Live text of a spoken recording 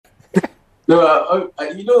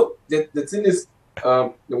No, the thing is,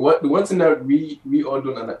 the one thing that we all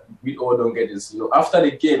don't get is, after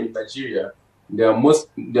the game in Nigeria, there are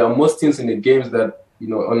most things in the games that,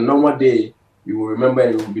 on a normal day you will remember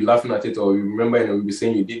and you will be laughing at it, or you remember and you will be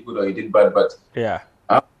saying you did good or you did bad. But yeah,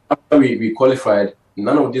 after we qualified,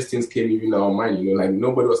 none of these things came even in our mind. Like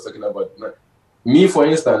nobody was talking about it. Me, for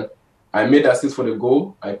instance, I made assist for the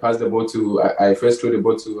goal. I passed the ball to. I first threw the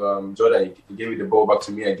ball to Jordan. He gave me the ball back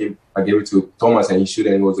to me. I gave it to Thomas, and he shot,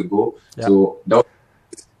 and it was a goal. Yeah. So that was,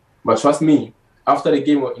 but trust me, after the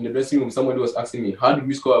game in the dressing room, somebody was asking me, "How did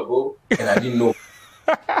we score a goal?" And I didn't know.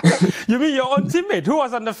 You mean your own teammate who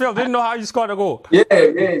was on the field didn't know how you scored a goal?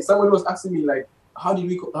 Yeah. Somebody was asking me like, "How did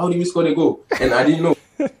we score the goal?" And I didn't know.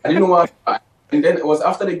 I didn't know what. And then it was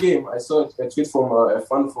after the game. I saw a tweet from a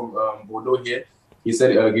fan from Bordeaux here. He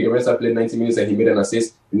said Gideon Mensah played 90 minutes and he made an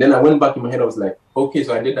assist. And then I went back in my head. I was like, okay,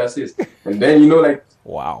 so I did the assist. And then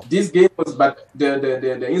wow, this game was. But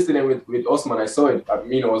the incident with Osman, I saw it. I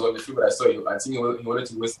was on the field, but I saw it. I think he wanted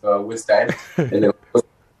to waste time, and then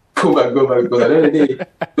go back. Because at the end of the day,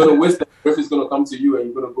 you're gonna waste time. The referee's gonna come to you, and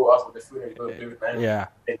you're gonna go out for the field, and you're gonna play with time. Yeah,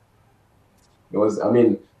 it was.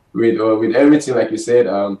 With everything like you said,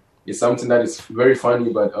 it's something that is very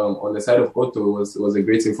funny. But on the side of Otto, it was a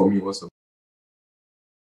great thing for me also.